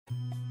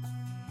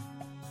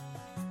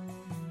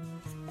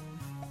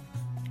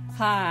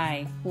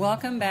Hi,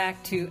 welcome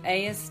back to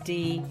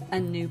ASD, A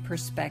New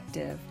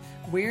Perspective.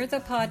 We're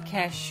the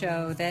podcast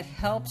show that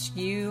helps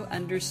you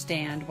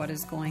understand what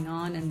is going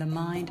on in the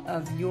mind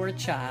of your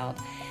child.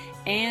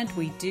 And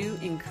we do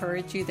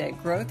encourage you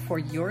that growth for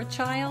your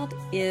child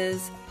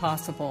is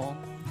possible.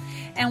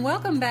 And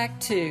welcome back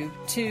to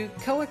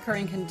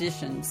Co-Occurring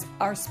Conditions,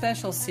 our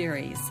special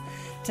series.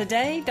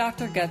 Today,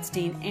 Dr.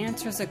 Gutstein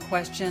answers a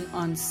question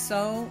on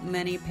so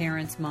many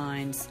parents'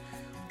 minds.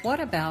 What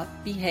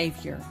about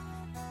behavior?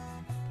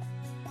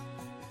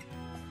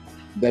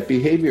 That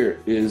behavior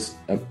is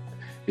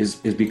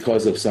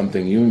because of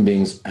something. Human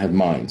beings have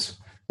minds.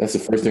 That's the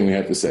first thing we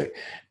have to say.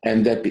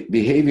 And that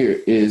behavior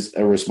is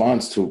a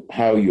response to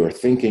how you're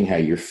thinking, how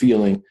you're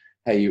feeling,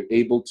 how you're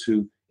able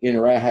to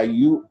interact, how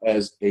you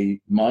as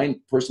a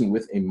person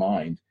with a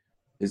mind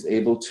is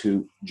able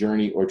to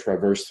journey or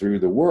traverse through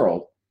the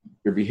world.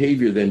 Your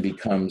behavior then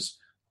becomes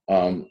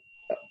a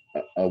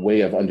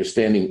way of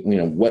understanding,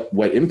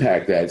 what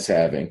impact that's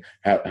having,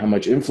 how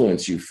much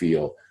influence you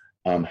feel,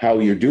 how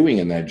you're doing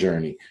in that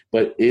journey.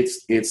 But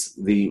it's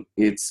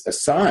a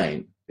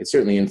sign. It's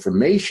certainly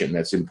information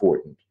that's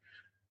important,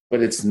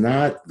 but it's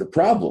not the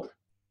problem.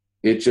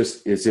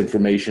 It's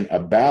information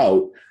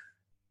about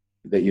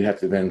that you have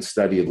to then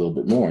study a little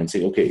bit more and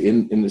say, okay,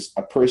 in this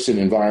a person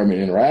environment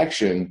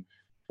interaction,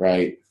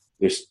 right?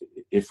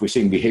 If we're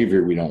seeing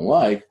behavior we don't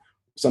like,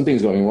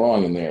 something's going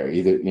wrong in there.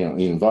 Either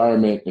the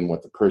environment and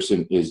what the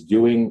person is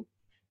doing,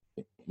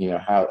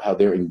 how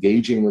they're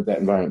engaging with that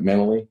environment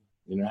mentally.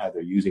 How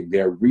they're using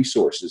their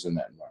resources in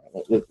that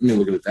environment. Let me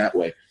look at it that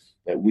way,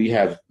 that we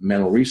have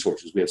mental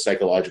resources, we have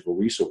psychological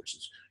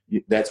resources.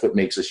 That's what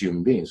makes us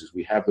human beings, is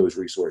we have those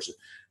resources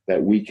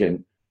that we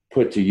can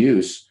put to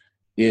use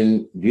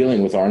in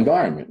dealing with our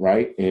environment,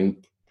 right? In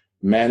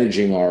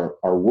managing our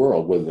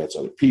world, whether that's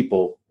other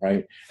people,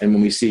 right? And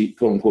when we see,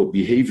 quote unquote,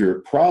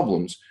 behavior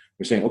problems,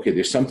 we're saying, okay,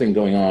 there's something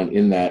going on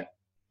in that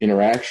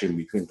interaction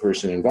between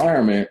person and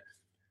environment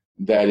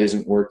that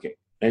isn't working.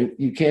 And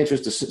you can't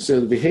so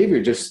the behavior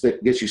just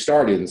gets you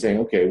started and saying,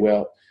 okay,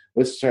 well,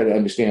 let's try to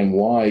understand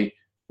why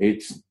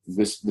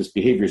this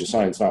behavior is a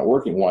sign it's not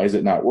working. Why is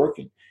it not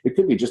working? It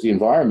could be just the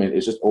environment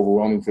is just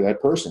overwhelming for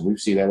that person. We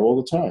see that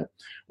all the time.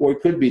 Or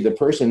it could be the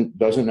person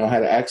doesn't know how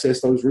to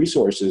access those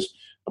resources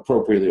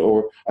appropriately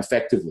or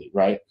effectively,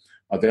 right?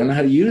 They don't know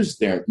how to use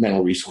their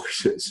mental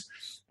resources,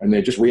 and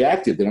they're just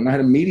reactive. They don't know how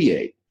to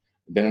mediate.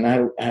 They don't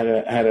know how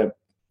to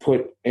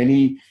put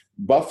any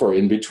buffer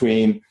in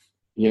between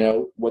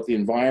what the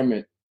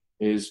environment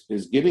is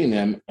giving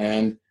them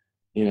and,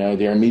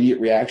 their immediate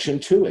reaction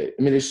to it.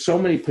 I mean, there's so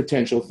many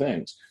potential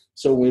things.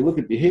 So when we look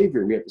at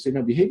behavior, we have to say,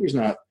 no, behavior is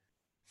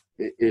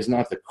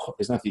not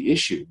the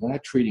issue. We're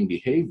not treating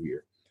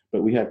behavior,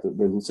 but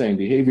we're saying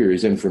behavior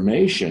is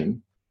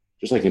information,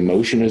 just like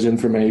emotion is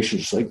information,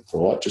 just like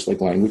thought, just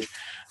like language,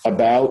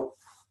 about,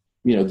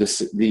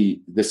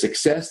 the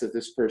success that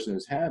this person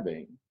is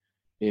having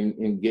in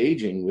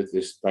engaging with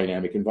this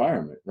dynamic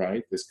environment,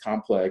 right? This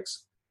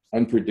complex,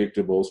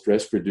 unpredictable,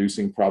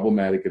 stress-producing,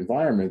 problematic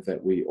environment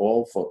that we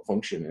all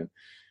function in,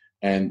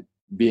 and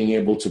being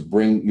able to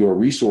bring your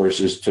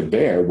resources to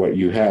bear, what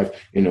you have,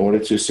 in order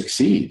to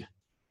succeed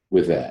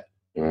with that,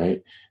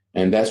 right?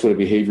 And that's what a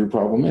behavior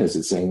problem is.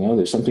 It's saying, oh,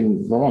 there's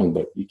something wrong,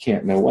 but you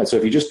can't know what. So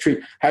if you just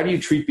how do you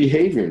treat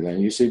behavior then?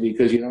 You say,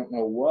 because you don't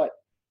know what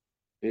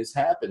is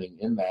happening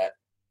in that,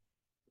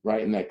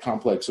 right, in that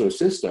complex sort of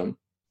system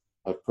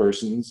of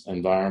persons,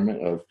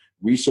 environment, of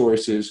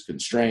resources,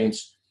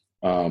 constraints,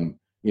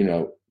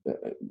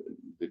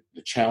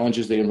 the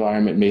challenges the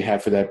environment may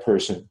have for that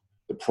person,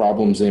 the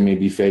problems they may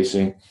be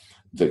facing,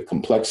 the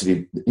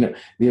complexity. The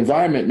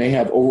environment may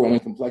have overwhelming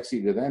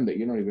complexity to them that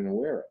you're not even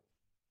aware of,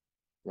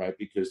 right?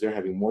 Because they're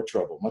having much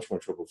more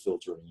trouble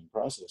filtering and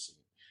processing.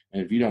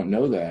 And if you don't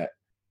know that,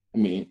 I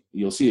mean,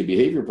 you'll see a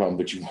behavior problem,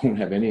 but you won't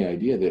have any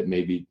idea that it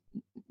may be,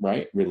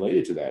 right,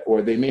 related to that.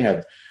 Or they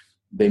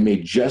may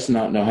just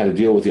not know how to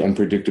deal with the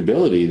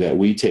unpredictability that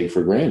we take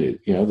for granted,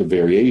 the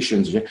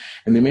variations,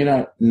 and they may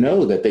not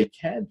know that they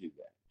can do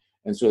that.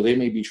 And so they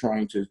may be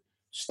trying to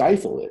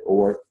stifle it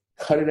or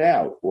cut it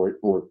out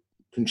or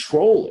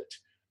control it,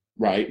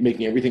 right?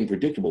 Making everything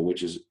predictable,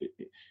 which is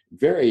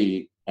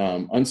very,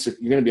 you're going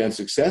to be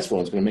unsuccessful.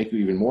 And it's going to make you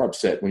even more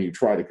upset when you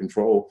try to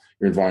control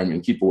your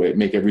environment and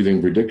make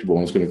everything predictable.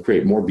 And it's going to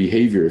create more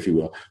behavior, if you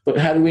will. But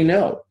how do we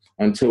know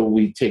until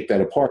we take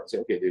that apart and say,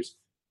 okay,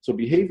 so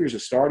behavior is a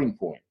starting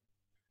point,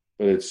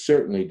 but it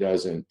certainly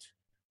doesn't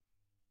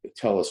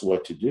tell us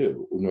what to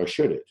do, nor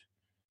should it.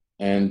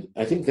 And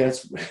I think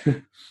that's,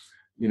 when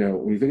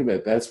you think about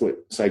it, that's what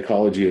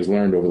psychology has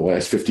learned over the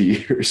last 50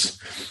 years.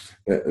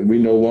 We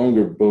no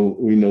longer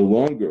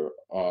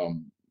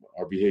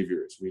are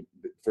behaviorists,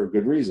 for a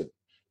good reason,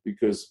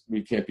 because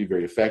we can't be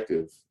very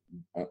effective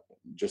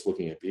just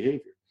looking at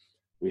behavior.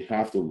 We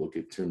have to look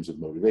at terms of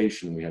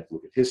motivation. We have to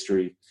look at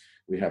history.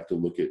 We have to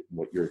look at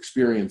what you're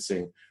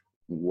experiencing.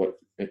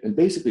 And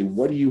basically,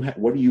 what are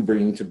you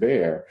bringing to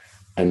bear,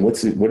 and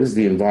what is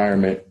the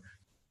environment?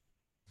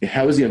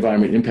 How is the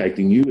environment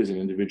impacting you as an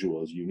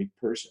individual, as a unique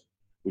person,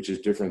 which is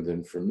different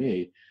than for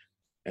me,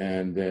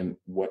 And then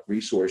what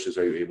resources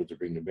are you able to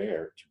bring to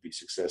bear to be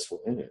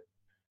successful in it?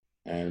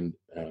 And,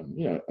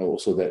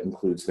 also that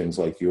includes things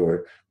like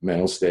your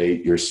mental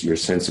state, your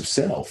sense of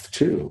self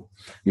too,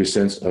 your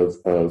sense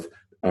of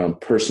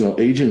personal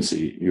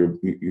agency,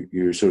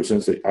 your sort of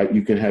sense that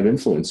you can have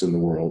influence in the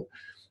world,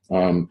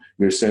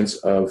 your sense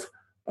of,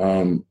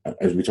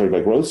 as we talked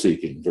about, growth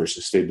seeking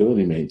versus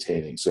stability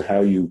maintaining. So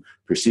how you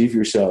perceive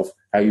yourself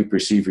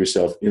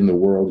in the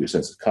world, your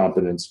sense of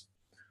competence,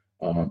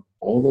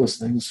 all those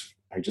things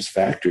are just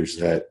factors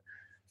that,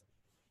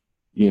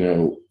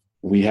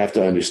 we have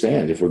to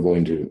understand if we're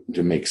going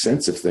to make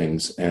sense of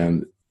things.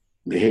 And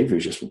behavior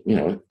is just,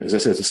 as I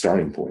said, it's a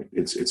starting point.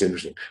 It's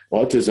interesting.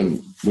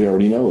 Autism, we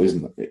already know,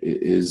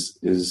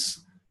 is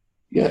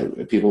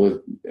people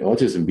with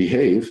autism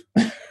behave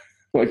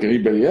like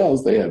anybody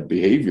else. They have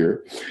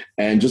behavior,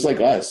 and just like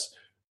us,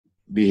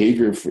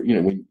 behavior for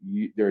when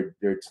there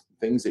are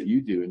things that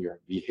you do in your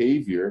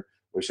behavior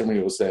where somebody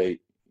will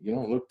say, you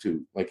don't look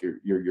like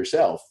you're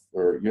yourself,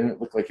 or you don't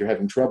look like you're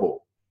having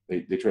trouble.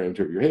 They try to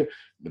interpret your behavior,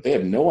 but they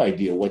have no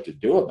idea what to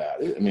do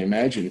about it. I mean,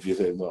 imagine if you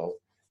said, well,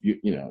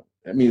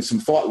 some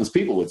thoughtless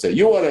people would say,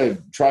 you ought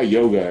to try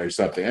yoga or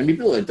something. I mean,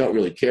 people that don't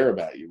really care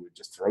about you would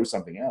just throw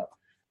something out.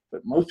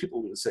 But most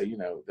people would say,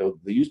 they'll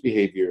use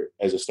behavior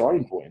as a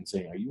starting point and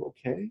saying, are you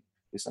okay?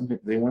 There's something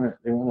they want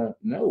to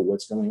know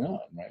what's going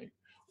on, right?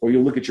 Or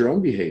you'll look at your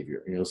own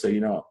behavior and you'll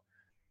say,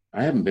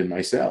 I haven't been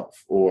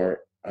myself,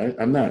 or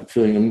I'm not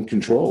feeling in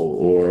control,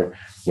 or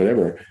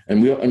whatever.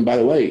 And by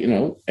the way,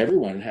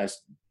 everyone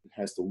has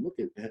to look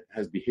at,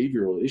 has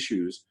behavioral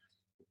issues.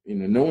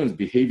 No one's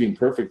behaving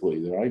perfectly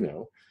that I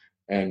know.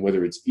 And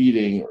whether it's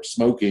eating or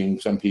smoking,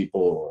 some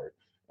people, or,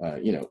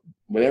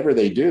 whatever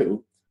they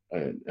do,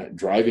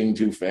 driving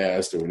too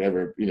fast or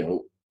whatever,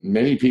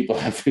 many people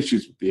have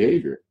issues with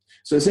behavior.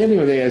 So the same thing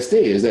with ASD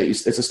is that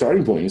it's a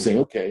starting point. You're saying,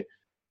 okay,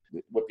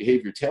 what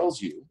behavior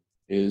tells you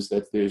is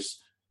that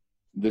there's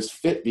this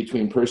fit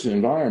between person and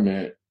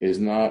environment is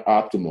not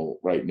optimal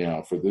right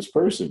now for this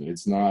person.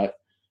 It's not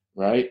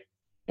right.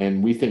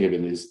 And we think of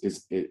it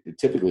as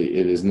typically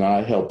it is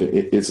not helping.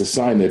 It's a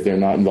sign that they're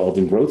not involved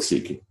in growth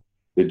seeking.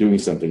 They're doing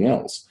something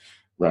else,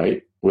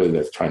 right? Whether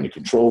that's trying to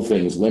control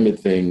things, limit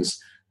things,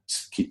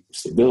 keep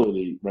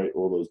stability, right?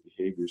 All those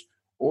behaviors,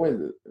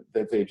 or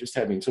that they're just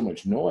having so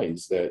much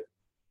noise that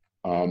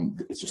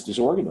it's just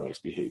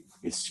disorganized behavior.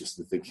 It's just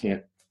that they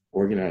can't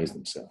organize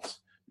themselves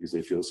because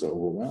they feel so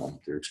overwhelmed.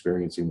 They're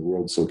experiencing the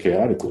world so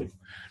chaotically.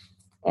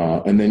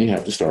 And then you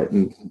have to start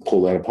and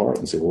pull that apart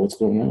and say, well, what's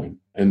going on?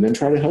 And then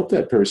try to help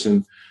that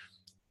person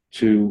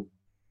to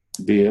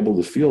be able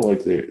to feel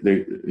like they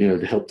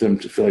to help them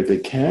to feel like they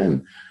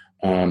can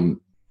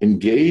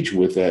engage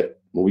with that,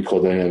 what we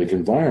call dynamic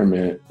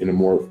environment, in a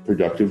more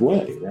productive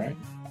way, right?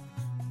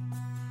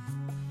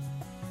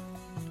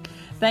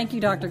 Thank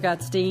you, Dr.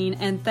 Gutstein,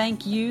 and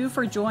thank you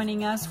for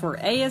joining us for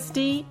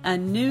ASD, A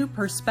New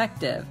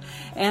Perspective,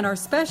 and our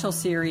special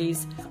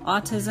series,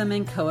 Autism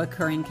and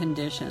Co-Occurring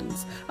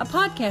Conditions, a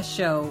podcast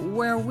show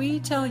where we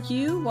tell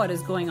you what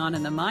is going on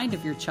in the mind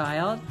of your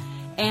child,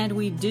 and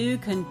we do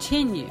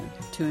continue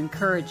to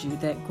encourage you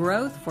that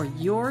growth for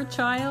your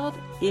child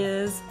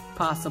is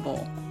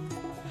possible.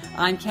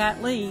 I'm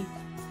Kat Lee.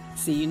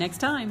 See you next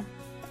time.